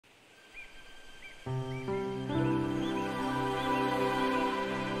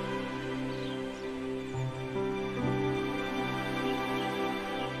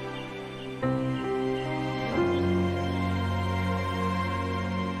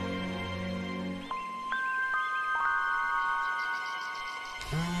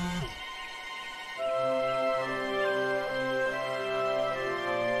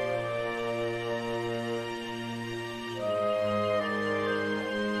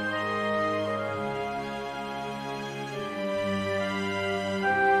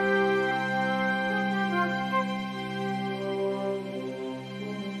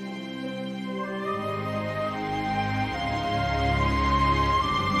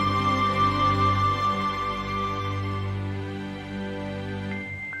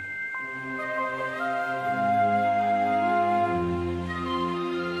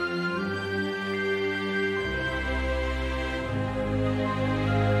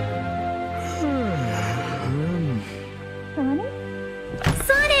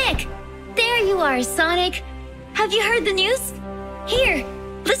are, Sonic. Have you heard the news? Here,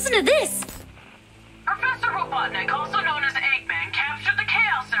 listen to this. Professor Robotnik, also known as Eggman, captured the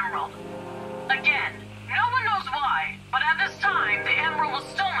Chaos Emerald. Again, no one knows why, but at this time, the emerald was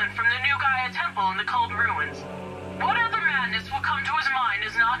stolen from the New Gaia Temple in the Cold Ruins. What other madness will come to his mind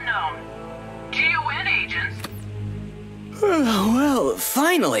is not known. GUN agents... Well,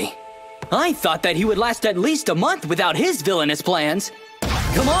 finally. I thought that he would last at least a month without his villainous plans.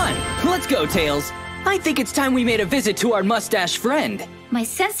 Come on, let's go, Tails. I think it's time we made a visit to our mustache friend. My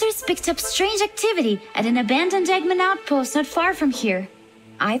sensors picked up strange activity at an abandoned Eggman outpost not far from here.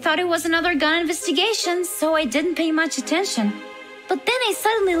 I thought it was another gun investigation, so I didn't pay much attention. But then I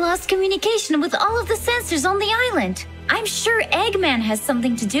suddenly lost communication with all of the sensors on the island. I'm sure Eggman has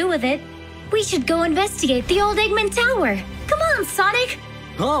something to do with it. We should go investigate the old Eggman Tower. Come on, Sonic!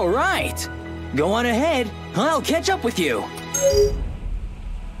 All right. Go on ahead. I'll catch up with you.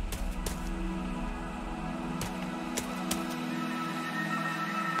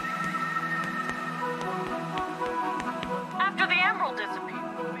 After the emerald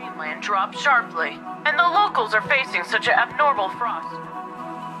disappeared, the mainland dropped sharply, and the locals are facing such an abnormal frost.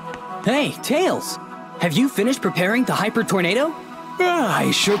 Hey, Tails. Have you finished preparing the Hyper Tornado? I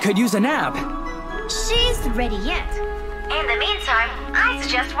sure could use a nap. She's ready yet. In the meantime, I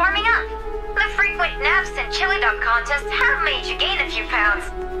suggest warming up. The frequent naps and chili dog contests have made you gain a few pounds.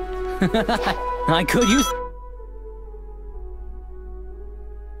 I could use...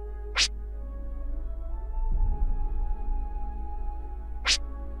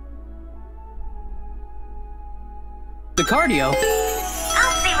 the cardio.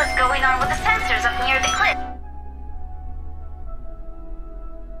 I'll see what's going on with the sensors up near the cliff.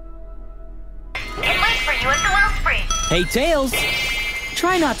 And wait for you at the wellspring. Hey, Tails.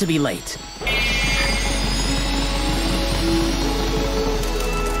 Try not to be late.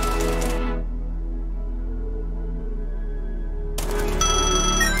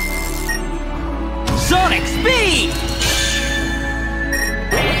 Sonic speed!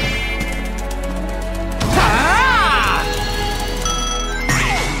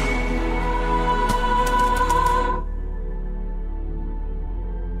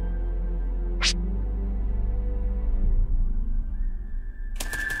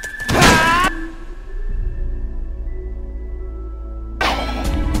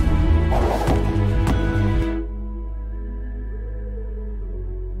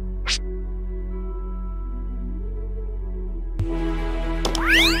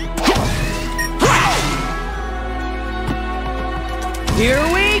 Here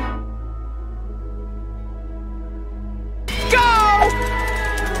we go!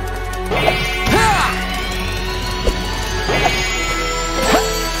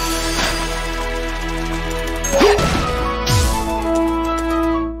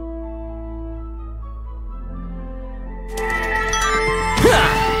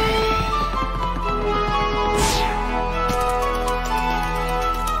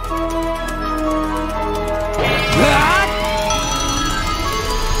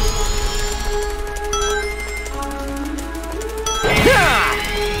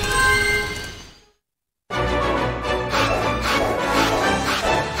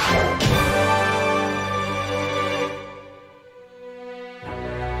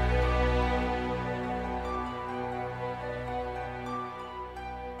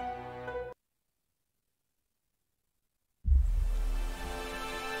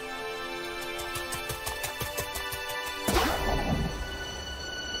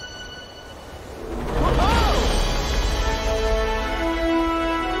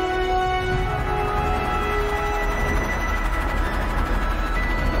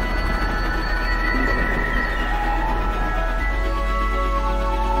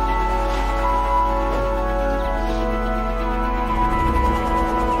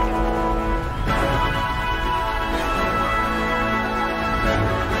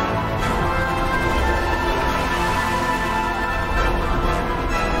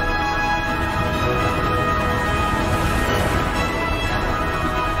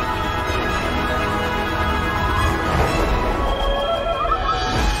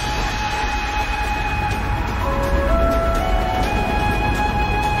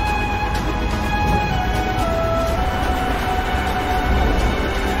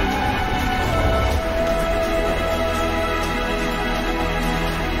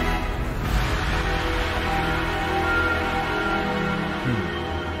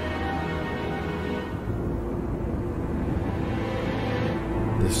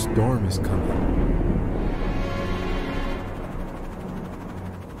 The storm is coming.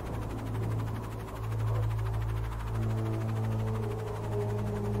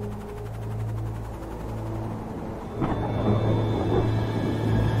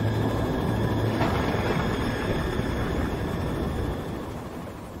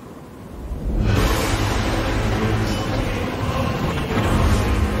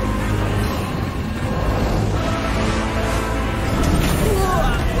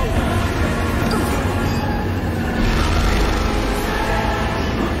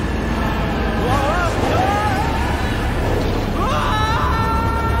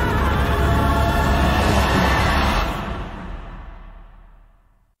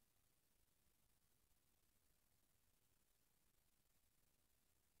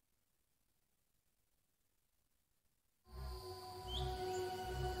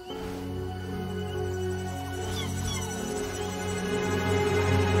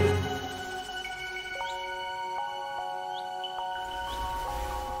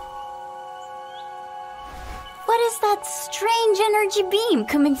 is that strange energy beam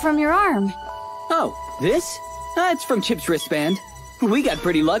coming from your arm? Oh, this? It's from Chip's wristband. We got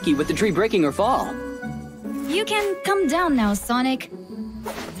pretty lucky with the tree breaking her fall. You can come down now, Sonic.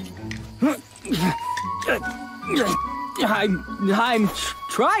 I'm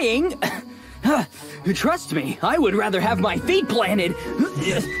trying. Trust me, I would rather have my feet planted.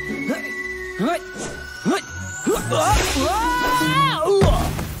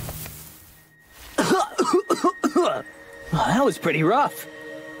 That was pretty rough.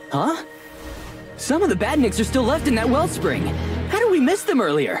 Huh? Some of the badniks are still left in that wellspring. How did we miss them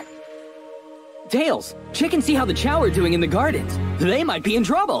earlier? Tails, check and see how the Chow are doing in the gardens. They might be in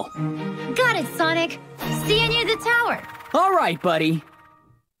trouble. Got it, Sonic. See you near the tower. All right, buddy.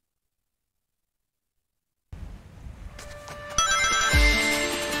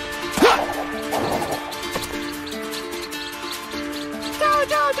 Go,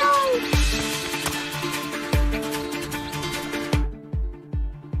 go, go!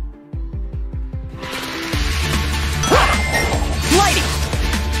 Lighting!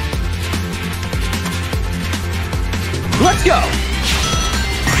 Let's go!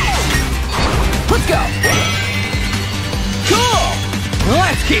 Let's go! Cool!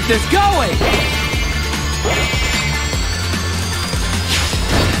 Let's keep this going!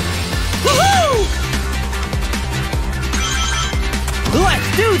 Woohoo! Let's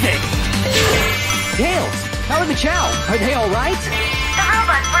do this! Tails, how are the Chow? Are they all right? The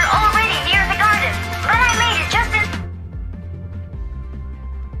robots were already near the garden, but I made it just in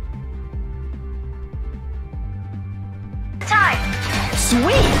time.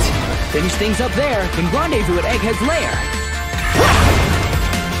 Sweet! Finish things up there, then rendezvous at Egghead's lair.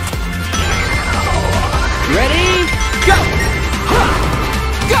 Ready? Go!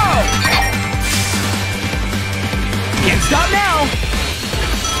 Go! Can't stop now!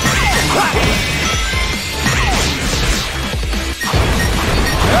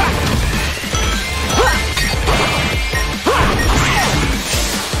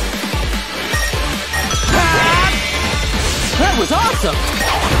 That was awesome!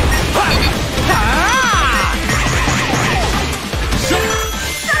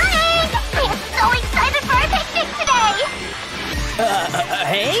 Sonic! I'm so excited for our picnic today!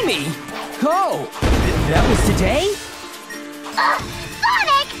 Amy! Oh, that was today?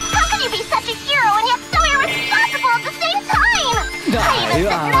 Sonic! How can you be such a hero and yet so irresponsible at the same time? I even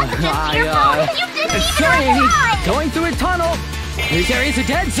sent messages to your phone and you didn't even Sorry, Amy. reply! Going through a tunnel. This area's a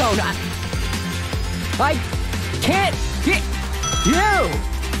dead zone. I can't get you.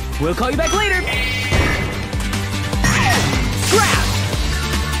 We'll call you back later. Grab!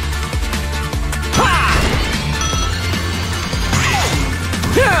 Ha!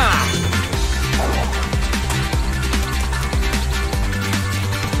 Ha!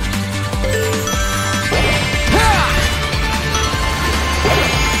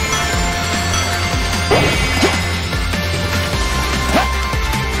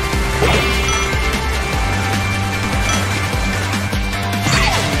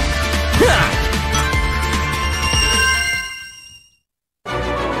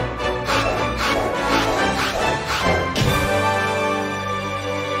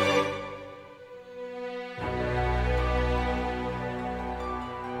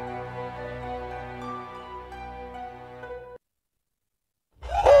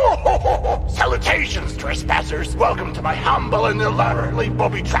 Salutations, trespassers! Welcome to my humble and elaborately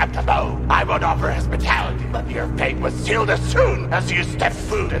booby-trapped abode. I would offer hospitality, but your fate was sealed as soon as you stepped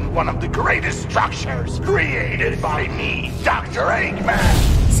foot in one of the greatest structures created by me, Dr. Eggman.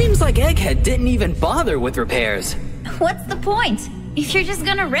 Seems like Egghead didn't even bother with repairs. What's the point? If you're just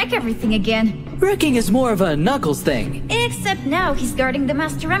gonna wreck everything again. Wrecking is more of a Knuckles thing. Except now he's guarding the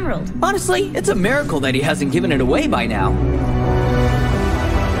Master Emerald. Honestly, it's a miracle that he hasn't given it away by now.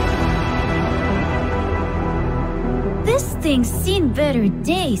 This thing's seen better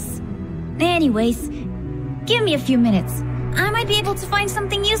days. Anyways, give me a few minutes. I might be able to find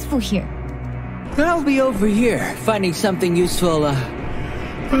something useful here. I'll be over here, finding something useful,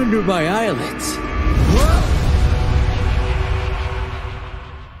 under my eyelids.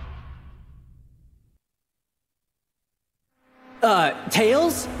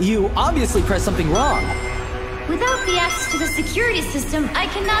 Tails? You obviously pressed something wrong. Without the access to the security system, I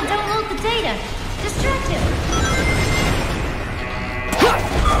cannot download the data. Distract him.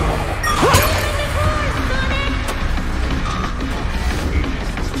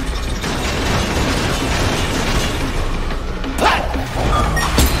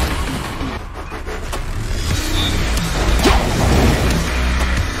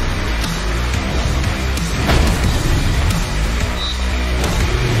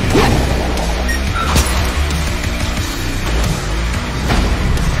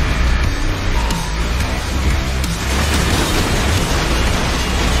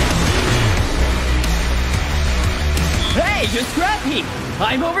 Rocky!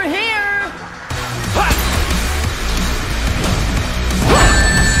 I'm over here!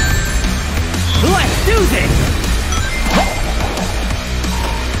 Let's do this!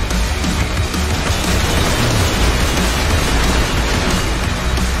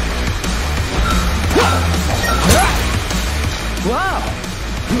 Wow!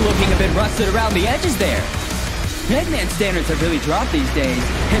 Looking a bit rusted around the edges there. Eggman standards have really dropped these days,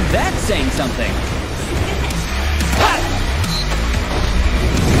 and that's saying something.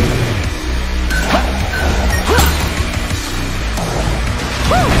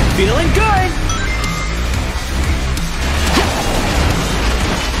 Feeling good!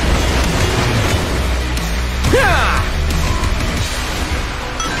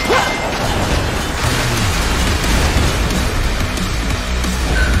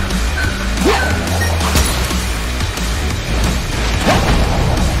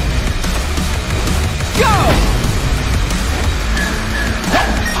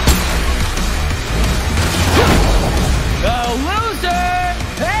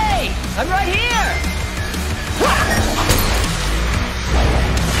 I'm right here!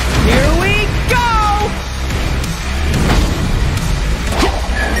 Here we go!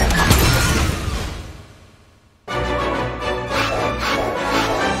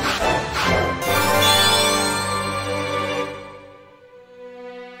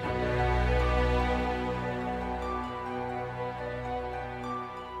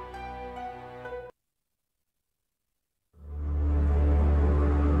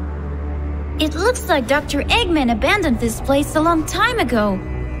 It looks like Dr. Eggman abandoned this place a long time ago.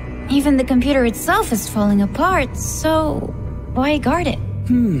 Even the computer itself is falling apart, so why guard it?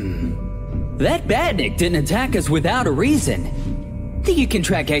 That badnik didn't attack us without a reason. Think you can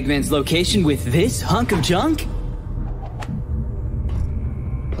track Eggman's location with this hunk of junk?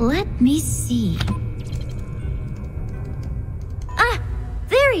 Let me see. Ah!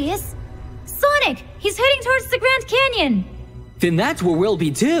 There he is! Sonic! He's heading towards the Grand Canyon! Then that's where we'll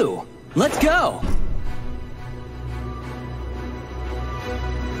be too. Let's go!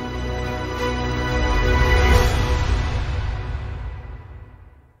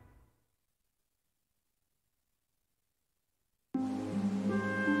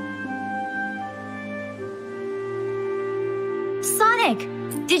 Sonic!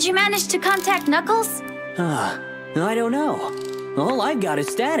 Did you manage to contact Knuckles? I don't know. All I've got is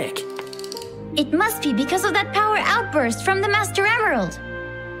static. It must be because of that power outburst from the Master Emerald.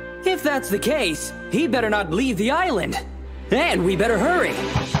 If that's the case, he better not leave the island. And we better hurry.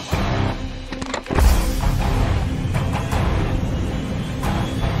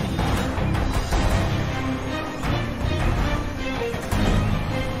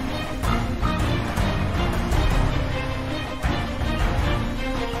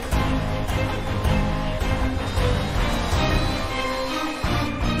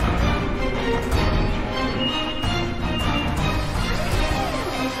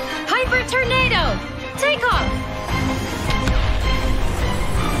 Tornado! Take off!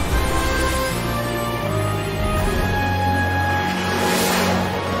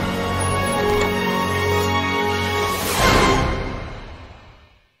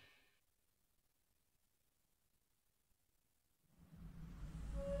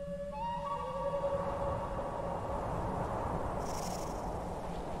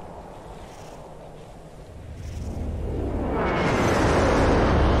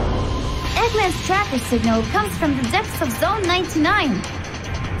 Eggman's tracker signal comes from the depths of Zone 99.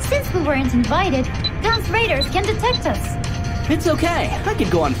 Since we weren't invited, Gun's raiders can detect us. It's okay. I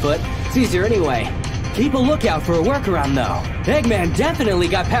could go on foot. It's easier anyway. Keep a lookout for a workaround, though. Eggman definitely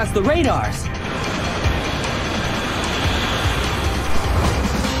got past the radars.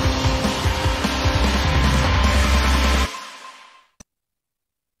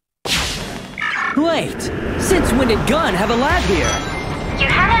 Wait, since when did Gun have a lab here? You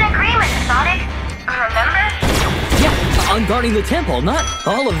had an agreement, Sonic. Remember? Yeah, on guarding the temple, not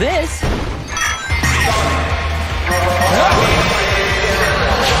all of this.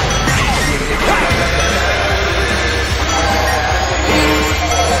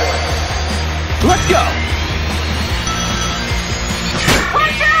 Let's go!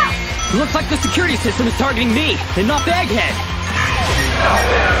 Watch out! Looks like the security system is targeting me, and not the Egghead.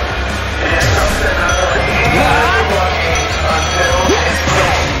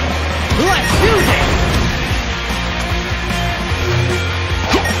 Let's do this!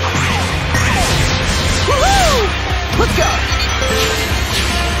 Woohoo! Let's go!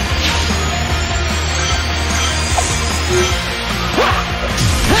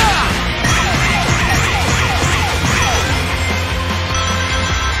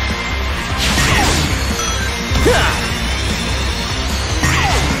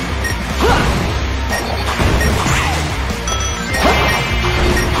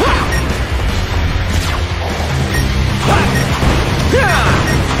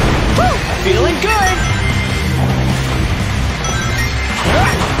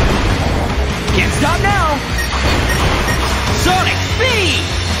 Sonic speed!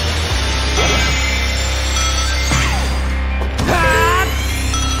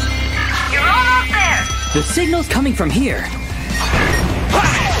 You're almost there! The signal's coming from here.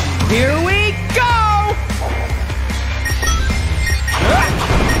 Here we go!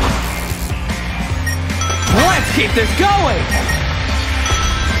 Let's keep this going!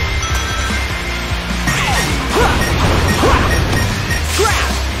 Grab!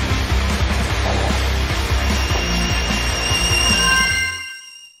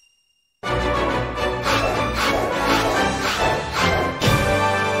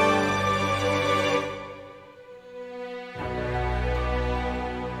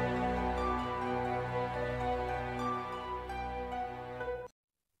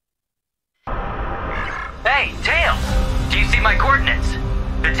 Hey, Tails! Do you see my coordinates?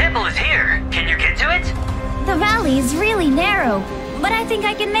 The temple is here. Can you get to it? The valley is really narrow, but I think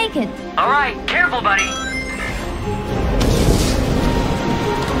I can make it. Alright, careful, buddy.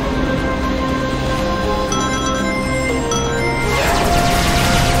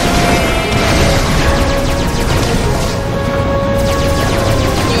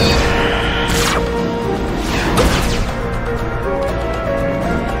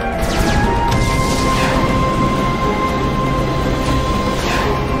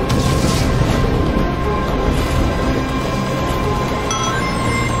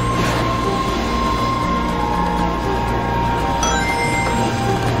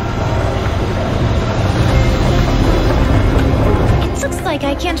 Like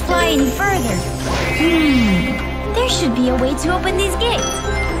I can't fly any further. There should be a way to open these gates.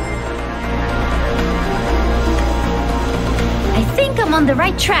 I think I'm on the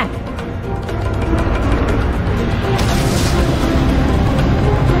right track.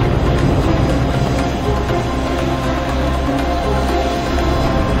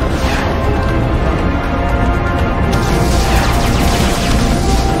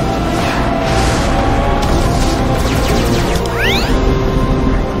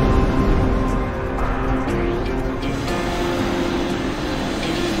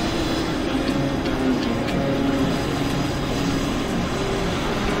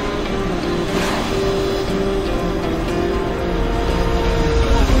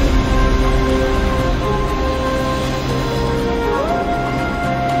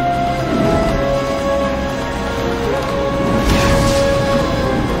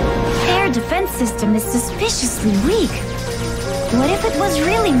 System is suspiciously weak. What if it was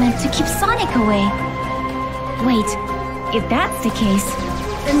really meant to keep Sonic away? Wait, if that's the case,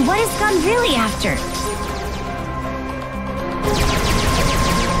 then what is Gun really after?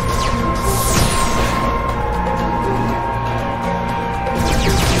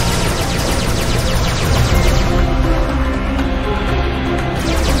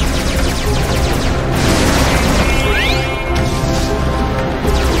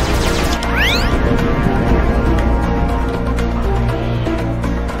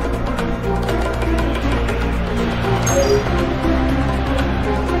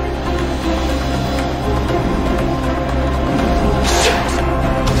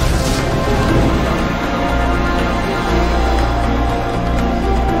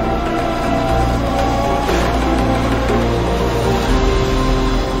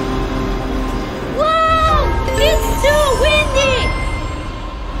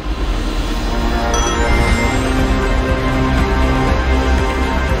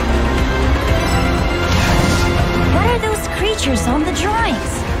 On the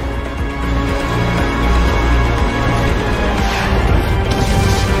drawings.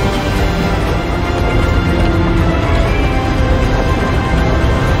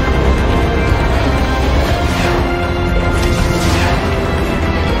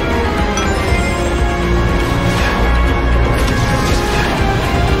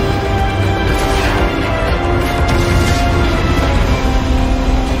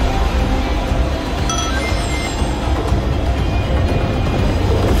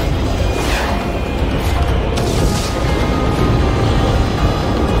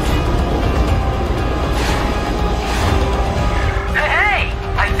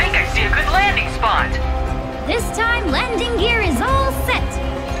 This time, landing gear is all set.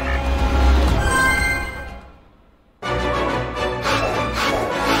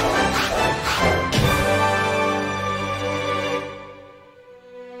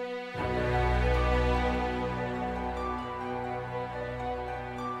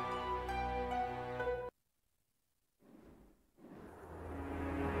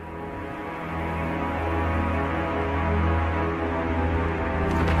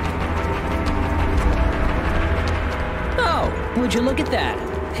 Would you look at that?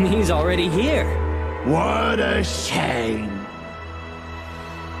 He's already here. What a shame.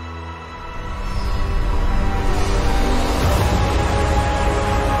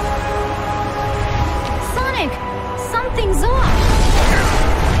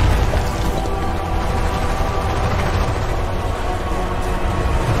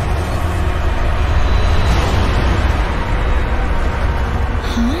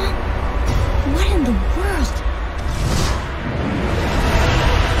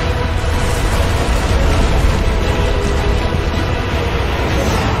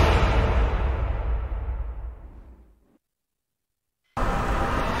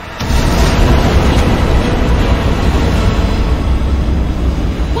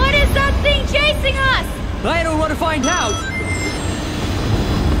 to find out!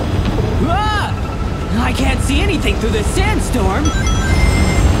 Ah! I can't see anything through this sandstorm!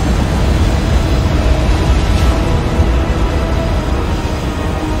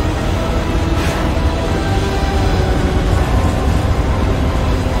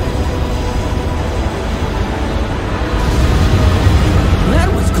 That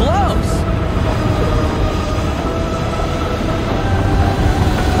was close!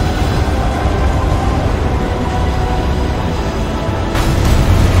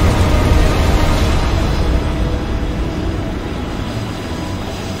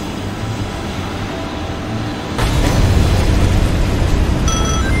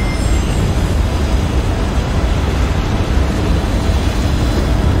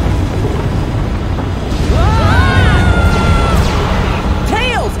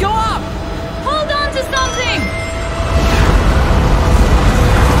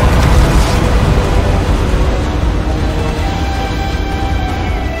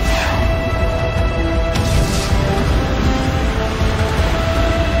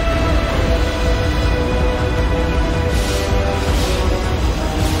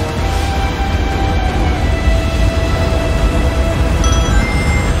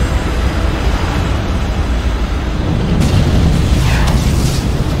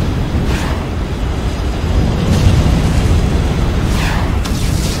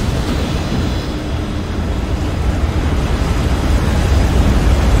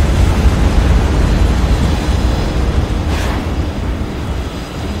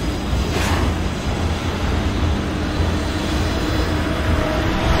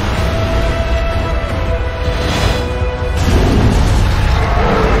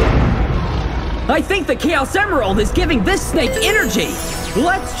 I think the Chaos Emerald is giving this snake energy!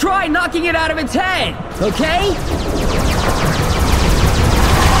 Let's try knocking it out of its head, okay?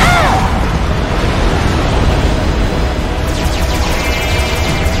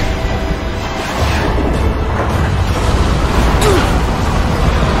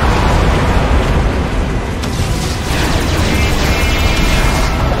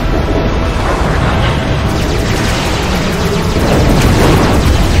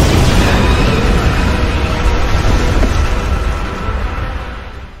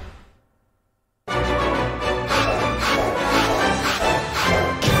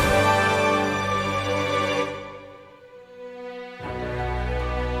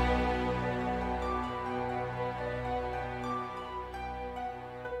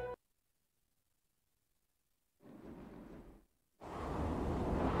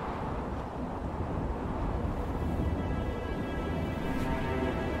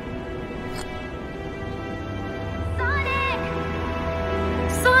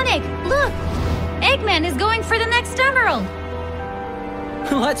 Sonic, look! Eggman is going for the next emerald!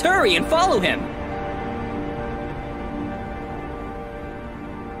 Let's hurry and follow him!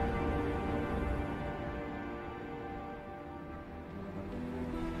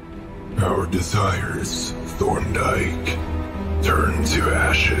 Our desires, Thorndyke, turn to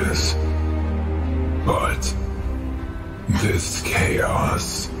ashes. But this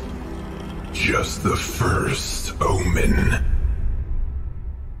chaos, just the first omen.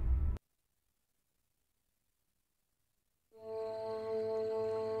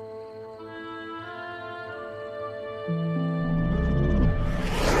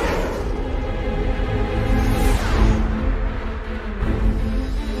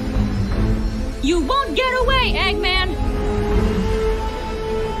 You won't get away, Eggman!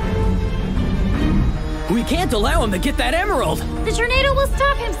 We can't allow him to get that emerald! The tornado will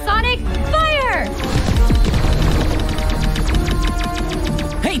stop him, Sonic! Fire!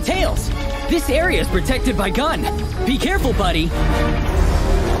 Hey, Tails! This area is protected by gun. Be careful, buddy.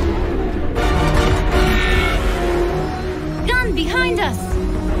 Gun behind us!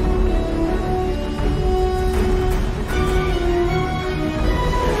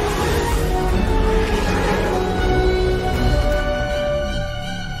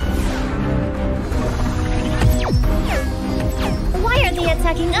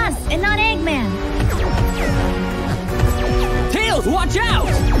 Attacking us and not Eggman. Tails, watch out!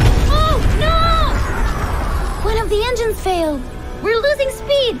 Oh, no! One of the engines failed. We're losing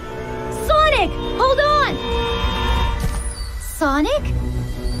speed. Sonic, hold on! Sonic?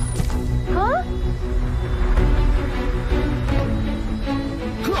 Huh?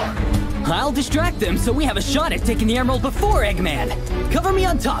 I'll distract them so we have a shot at taking the emerald before Eggman. Cover me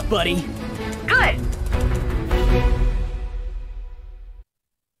on top, buddy. Good.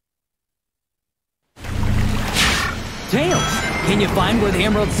 Tails, can you find where the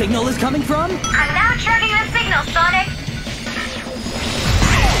emerald signal is coming from? I'm now tracking the signal, Sonic.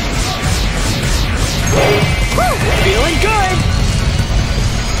 Woo!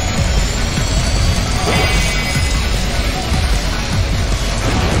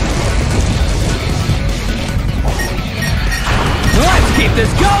 get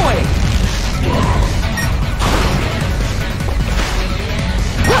this going!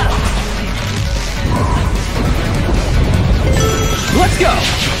 Let's go!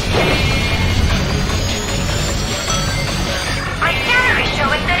 My scanner is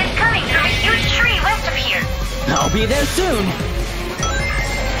showing that it's coming from a huge tree west of here. I'll be there soon!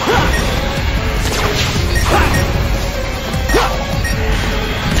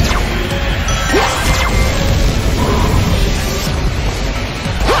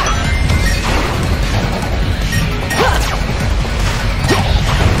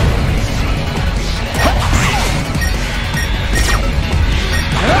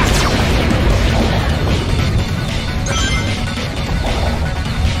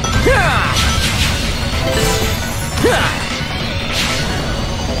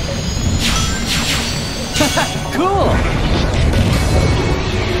 Cool!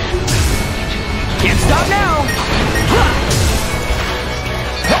 Can't stop now!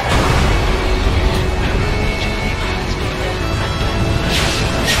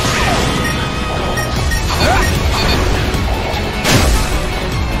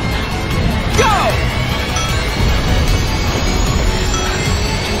 Go!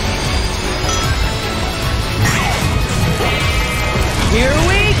 Here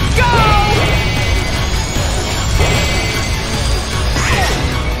we go!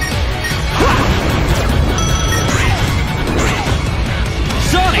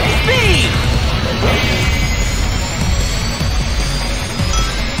 Sonic speed!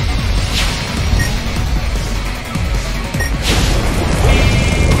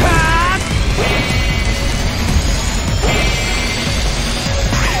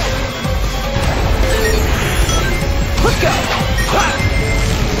 Let's go!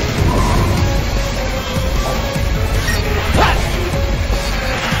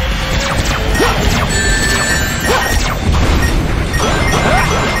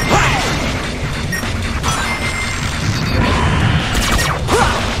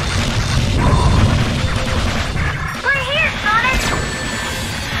 We're here, Sonic!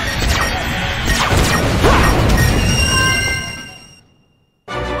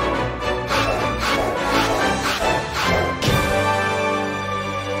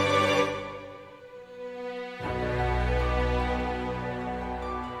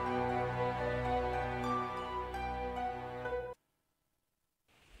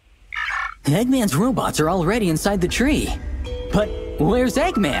 Eggman's robots are already inside the tree. But where's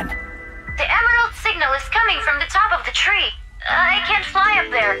Eggman? The emerald signal is coming from the top of the tree. I can't fly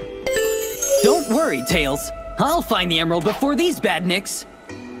up there. Don't worry, Tails. I'll find the emerald before these badniks.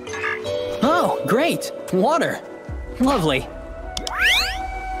 Oh, great. Water. Lovely.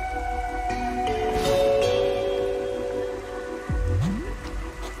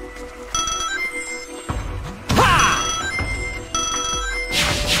 Ha!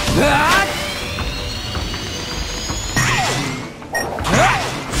 Ah!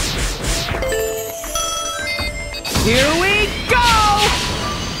 Here we go!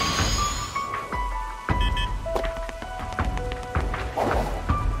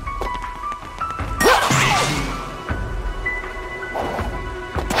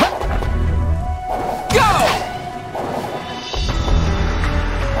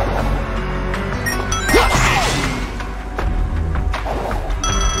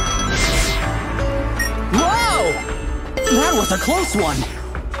 Whoa! That was a close one.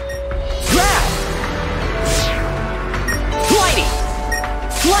 Grab! Flighty!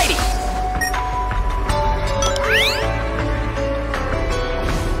 Flighty!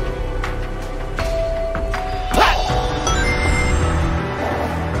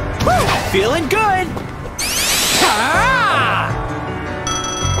 Woo! Feeling good! Ah!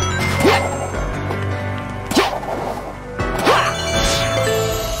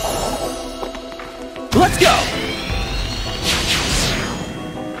 Let's go!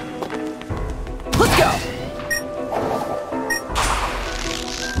 Let's go!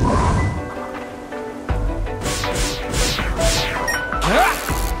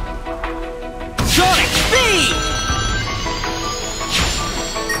 Sonic speed!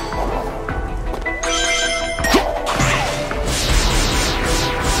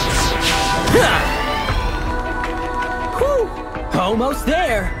 Whew! Almost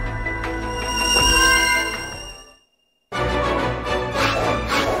there!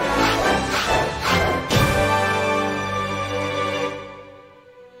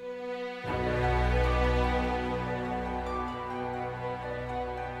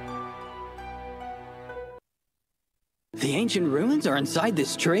 The ancient ruins are inside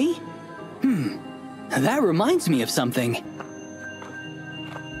this tree? That reminds me of something.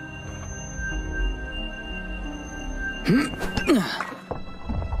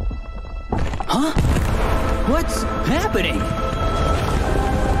 Huh? What's happening?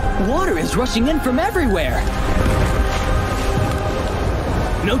 Water is rushing in from everywhere.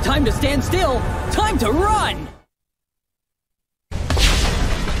 No time to stand still. Time to run!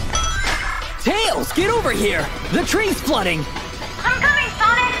 Tails, get over here! The tree's flooding! I'm coming,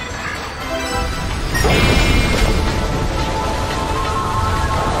 Sonic!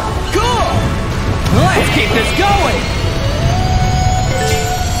 Cool! Let's keep this going!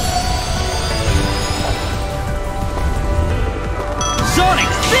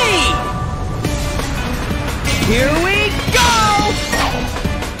 Sonic Speed! Here we go!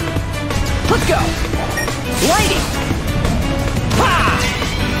 Let's go! Lighting! Ha!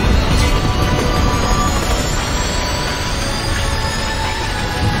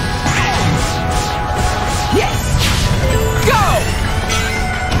 Yes! Go!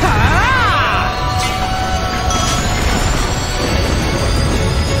 Ha!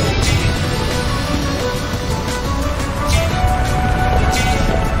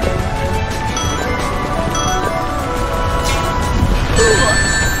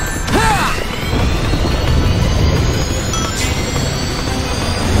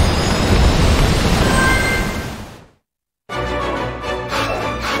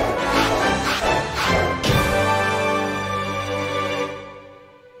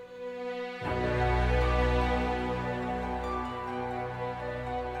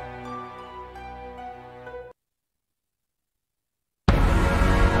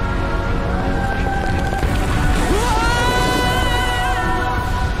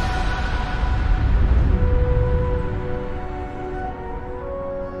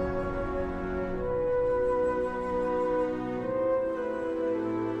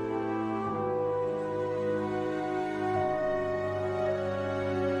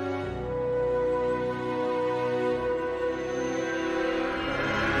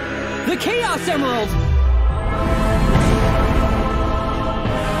 The Chaos Emerald!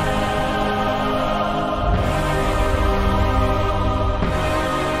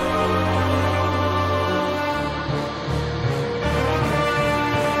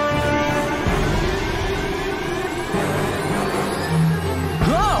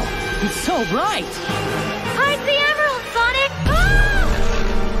 Oh, it's so bright! Hide the emerald, Sonic!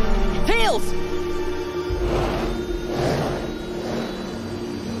 Ah! Tails!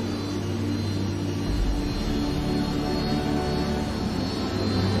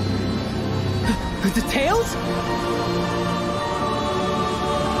 The Tails?